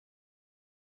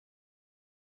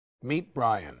Meet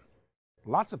Brian.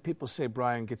 Lots of people say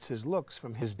Brian gets his looks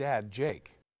from his dad,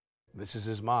 Jake. This is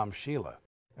his mom, Sheila.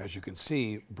 As you can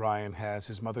see, Brian has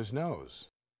his mother's nose.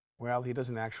 Well, he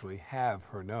doesn't actually have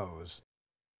her nose.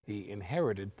 He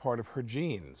inherited part of her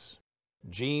genes.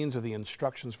 Genes are the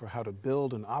instructions for how to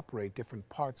build and operate different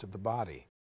parts of the body.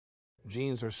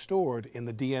 Genes are stored in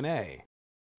the DNA,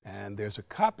 and there's a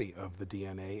copy of the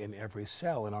DNA in every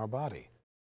cell in our body.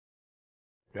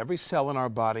 Every cell in our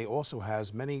body also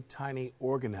has many tiny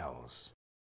organelles.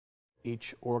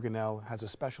 Each organelle has a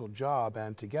special job,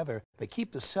 and together they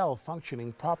keep the cell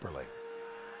functioning properly.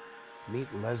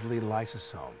 Meet Leslie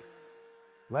Lysosome.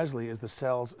 Leslie is the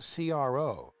cell's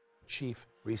CRO, Chief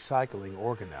Recycling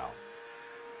Organelle.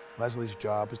 Leslie's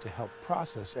job is to help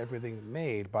process everything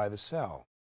made by the cell.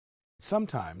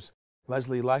 Sometimes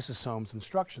Leslie Lysosome's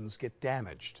instructions get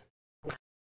damaged,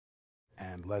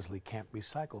 and Leslie can't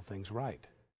recycle things right.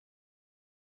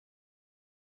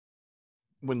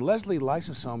 When Leslie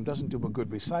Lysosome doesn't do a good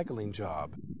recycling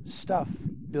job, stuff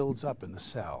builds up in the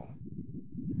cell.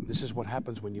 This is what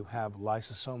happens when you have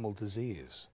lysosomal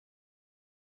disease.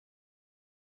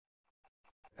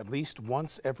 At least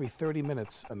once every 30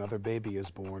 minutes, another baby is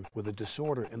born with a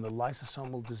disorder in the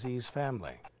lysosomal disease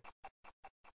family.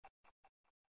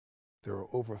 There are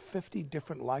over 50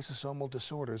 different lysosomal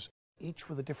disorders, each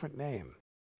with a different name,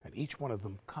 and each one of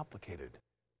them complicated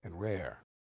and rare.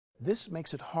 This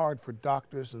makes it hard for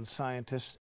doctors and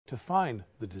scientists to find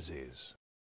the disease.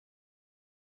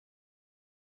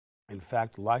 In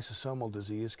fact, lysosomal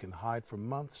disease can hide for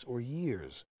months or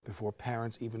years before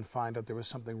parents even find out there is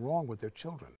something wrong with their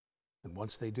children. And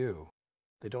once they do,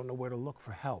 they don't know where to look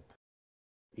for help.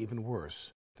 Even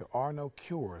worse, there are no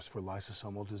cures for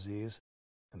lysosomal disease,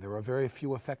 and there are very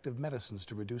few effective medicines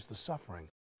to reduce the suffering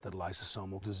that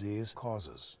lysosomal disease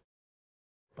causes.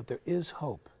 But there is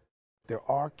hope. There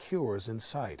are cures in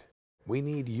sight. We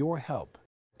need your help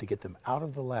to get them out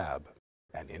of the lab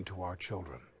and into our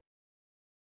children.